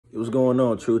What's going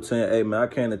on, Truth 10? Hey, man, I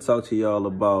came to talk to y'all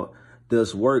about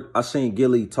this work. I seen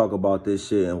Gilly talk about this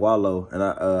shit and Wallow, and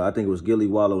I think it was Gilly,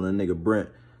 Wallow, and the nigga Brent.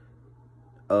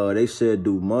 They said,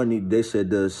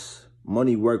 does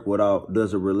money work without,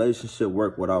 does a relationship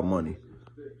work without money?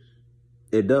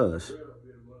 It does.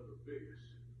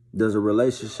 Does a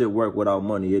relationship work without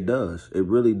money? It does. It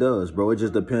really does, bro. It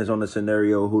just depends on the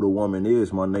scenario, who the woman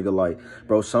is, my nigga. Like,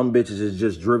 bro, some bitches is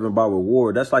just driven by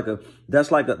reward. I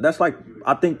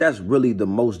think that's really the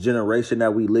most generation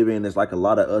that we live in. It's like a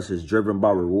lot of us is driven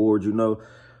by reward, you know?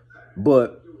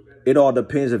 But it all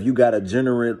depends if you got a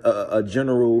genuinely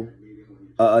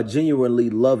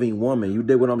loving woman. You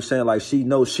dig what I'm saying? Like, she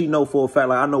know for a fact.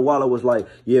 Like, I know Wallow was like,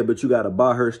 yeah, but you got to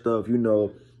buy her stuff, you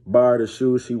know, buy her the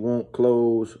shoes she want,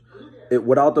 clothes.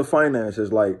 Without the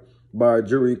finances, like buy her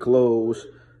jewelry, clothes,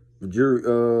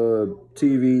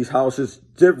 TVs, houses,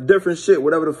 different shit,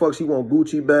 whatever the fuck she want,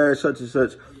 Gucci bag, such and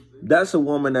such. That's a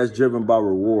woman that's driven by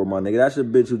reward, my nigga. That's a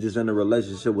bitch who just in a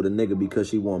relationship with a nigga because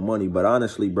she want money. But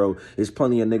honestly, bro, there's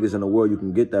plenty of niggas in the world you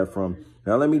can get that from.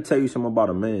 Now, let me tell you something about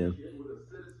a man.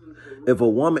 If a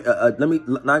woman, I ain't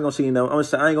gonna say,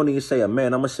 I ain't gonna even say a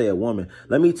man. I'm gonna say a woman.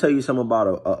 Let me tell you something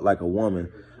about a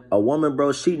woman. A woman,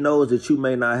 bro, she knows that you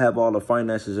may not have all the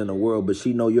finances in the world, but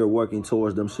she know you're working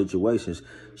towards them situations.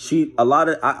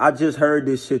 I just heard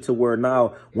this shit to where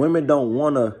now women don't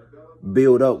want to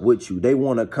build up with you. They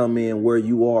want to come in where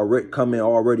you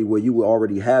already, where you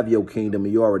already have your kingdom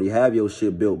and you already have your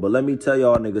shit built. But let me tell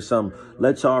y'all niggas something.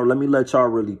 Let me let y'all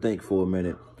really think for a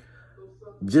minute.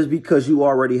 Just because you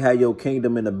already had your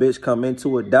kingdom and a bitch come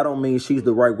into it, that don't mean she's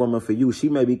the right woman for you. She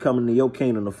may be coming to your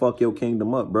kingdom to fuck your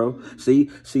kingdom up, bro.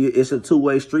 See, it's a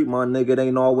two-way street, my nigga. It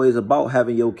ain't always about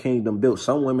having your kingdom built.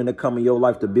 Some women that come in your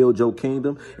life to build your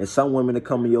kingdom, and some women that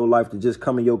come in your life to just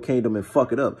come in your kingdom and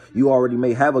fuck it up. You already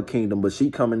may have a kingdom, but she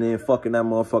coming in fucking that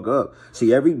motherfucker up.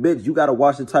 See, every bitch, you got to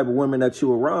watch the type of women that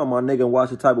you around, my nigga, and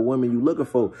watch the type of women you looking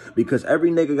for, because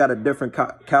every nigga got a different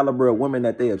caliber of women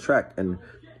that they attract. And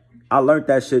I learned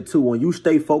that shit too. When you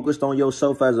stay focused on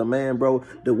yourself as a man, bro,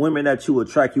 the women that you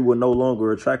attract, you will no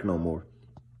longer attract no more.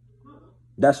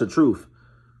 That's the truth.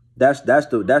 That's the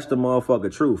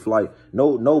motherfucking truth. Like,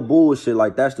 no bullshit.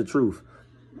 Like, that's the truth.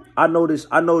 I know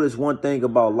this one thing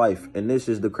about life, and this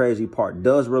is the crazy part.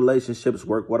 Does relationships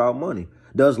work without money?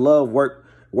 Does love work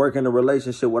in a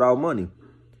relationship without money?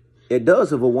 It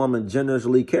does if a woman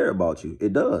generously care about you.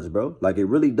 It does, bro. Like, it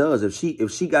really does. If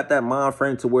she got that mind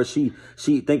frame to where she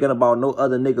thinking about no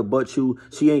other nigga but you,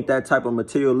 she ain't that type of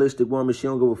materialistic woman. She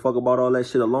don't give a fuck about all that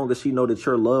shit. As long as she know that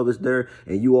your love is there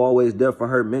and you always there for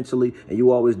her mentally and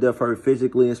you always there for her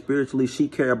physically and spiritually, she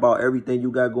care about everything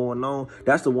you got going on.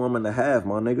 That's the woman to have,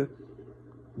 my nigga.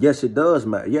 Yes, it does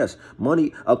matter. Yes,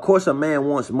 money. Of course, a man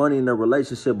wants money in a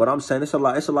relationship, but I'm saying it's a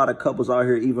lot of couples out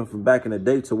here, even from back in the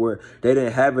day, to where they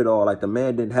didn't have it all. Like, the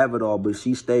man didn't have it all, but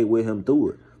she stayed with him through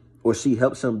it, or she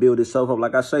helps him build himself up.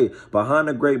 Like I say, behind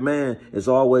a great man is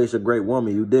always a great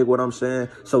woman. You dig what I'm saying?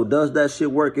 So does that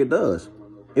shit work? It does.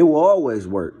 It will always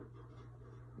work.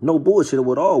 No bullshit. It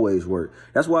would always work.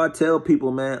 That's why I tell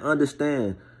people, man,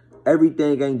 understand,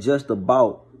 everything ain't just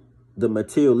about the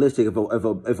materialistic. If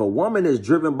a woman is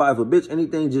driven by, if a bitch,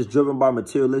 anything just driven by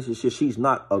materialistic shit, she's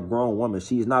not a grown woman.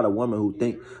 She's not a woman who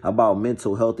think about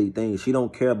mental healthy things. She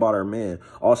don't care about her man.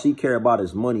 All she care about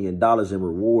is money and dollars and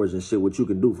rewards and shit, what you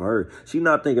can do for her. She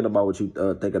not thinking about what you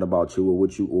thinking about you, or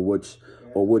what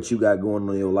you got going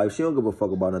on in your life. She don't give a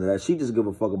fuck about none of that. She just give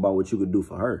a fuck about what you can do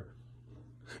for her.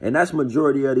 And that's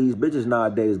majority of these bitches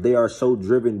nowadays. They are so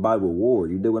driven by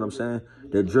reward. You dig what I'm saying?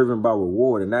 They're driven by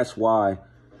reward, and that's why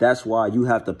you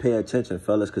have to pay attention,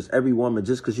 fellas, because every woman,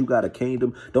 just because you got a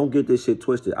kingdom, don't get this shit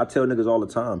twisted. I tell niggas all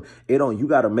the time, you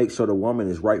got to make sure the woman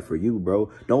is right for you,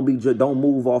 bro. Don't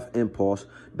move off impulse.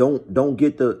 Don't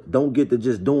get to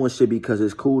just doing shit because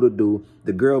it's cool to do.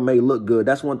 The girl may look good.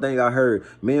 That's one thing I heard.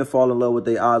 Men fall in love with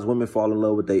their eyes, women fall in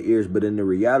love with their ears, but in the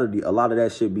reality, a lot of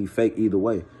that shit be fake either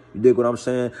way. You dig what I'm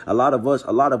saying? A lot of us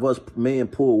men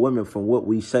pull women from what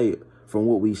we say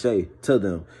to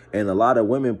them, and a lot of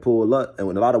women pull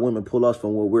us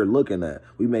from what we're looking at.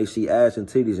 We may see ass and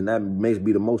titties, and that may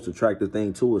be the most attractive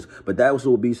thing to us, but that also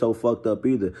will be so fucked up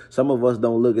either. Some of us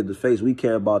don't look at the face. We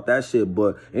care about that shit,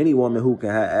 but any woman who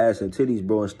can have ass and titties,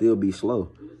 bro, and still be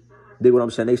slow. Dig what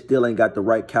I'm saying? They still ain't got the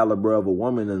right caliber of a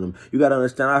woman in them. You gotta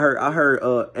understand. I heard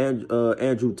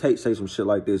Andrew Tate say some shit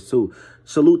like this too.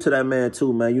 Salute to that man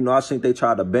too, man. You know, I think they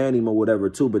tried to ban him or whatever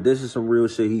too, but this is some real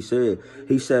shit he said.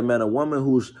 He said, man, a woman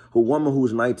who's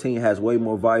 19 has way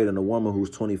more value than a woman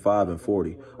who's 25 and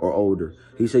 40 or older.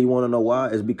 He said, you want to know why?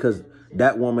 It's because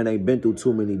that woman ain't been through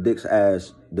too many dicks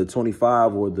as the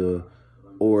 25 or the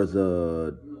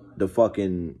the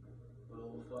fucking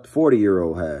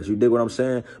 40-year-old has. You dig what I'm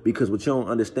saying? Because what you don't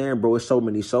understand, bro, it's so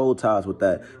many soul ties with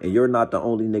that. And you're not the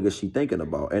only nigga she thinking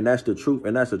about. And that's the truth.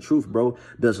 And that's the truth, bro.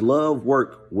 Does love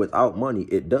work without money?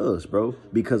 It does, bro.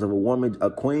 Because of a woman, a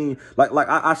queen. Like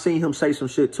I seen him say some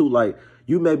shit too. Like,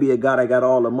 you may be a guy that got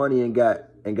all the money and got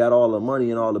all the money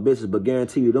and all the bitches, but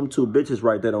guarantee you them two bitches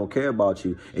right there don't care about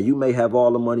you. And you may have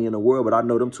all the money in the world, but I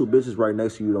know them two bitches right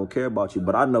next to you don't care about you.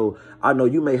 But I know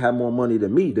you may have more money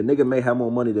than me. The nigga may have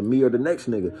more money than me or the next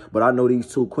nigga. But I know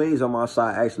these two queens on my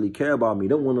side actually care about me.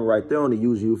 Them women right there only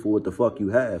use you for what the fuck you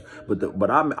have.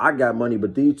 But I got money,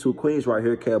 but these two queens right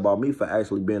here care about me for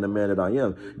actually being the man that I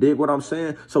am. Dig what I'm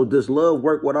saying? So does love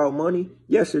work without money?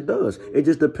 Yes, it does. It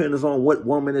just depends on what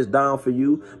woman is down for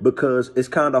you, because it's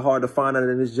kind of hard to find out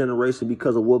in this generation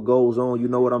because of what goes on. You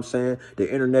know what I'm saying?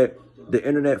 The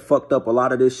internet fucked up a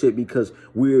lot of this shit because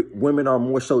women are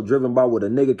more so driven by what a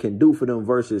nigga can do for them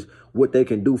versus what they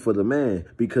can do for the man.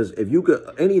 Because if you could,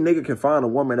 any nigga can find a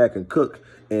woman that can cook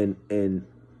and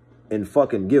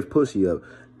fucking give pussy up.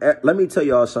 Let me tell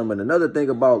y'all something. Another thing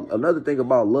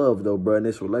about love though, bro, in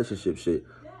this relationship shit.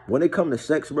 When it come to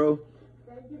sex, bro,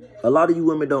 a lot of you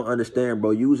women don't understand,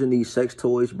 bro. Using these sex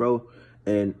toys, bro,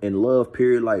 and love,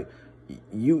 period. Like,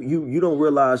 you don't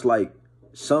realize, like,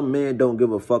 some men don't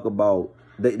give a fuck about.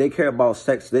 They care about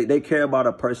sex. They care about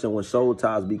a person when soul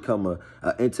ties become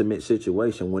a intimate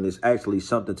situation, when it's actually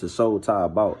something to soul tie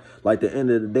about. Like, the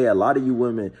end of the day, a lot of you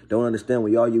women don't understand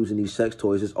when y'all using these sex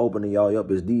toys, it's opening y'all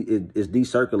up. It's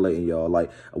decirculating y'all.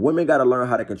 Like, women got to learn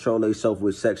how to control themselves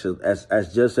with sex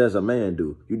as just as a man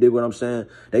do. You dig what I'm saying?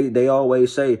 They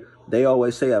always say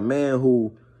a man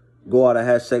who go out and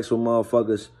have sex with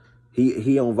motherfuckers,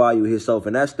 he don't value himself,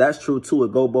 and that's true too.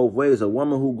 It go both ways. A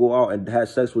woman who go out and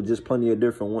has sex with just plenty of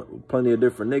different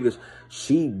niggas,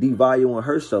 she devaluing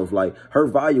herself. Like, her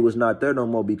value is not there no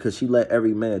more because she let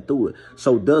every man through it.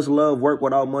 So does love work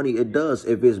without money? It does.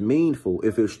 If it's meaningful,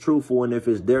 if it's truthful, and if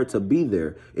it's there to be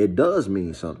there, it does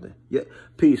mean something. Yeah.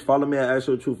 Peace. Follow me at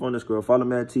Actual Truth _. Follow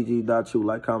me at TG.2.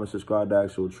 Like, comment, subscribe to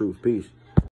Actual Truth. Peace.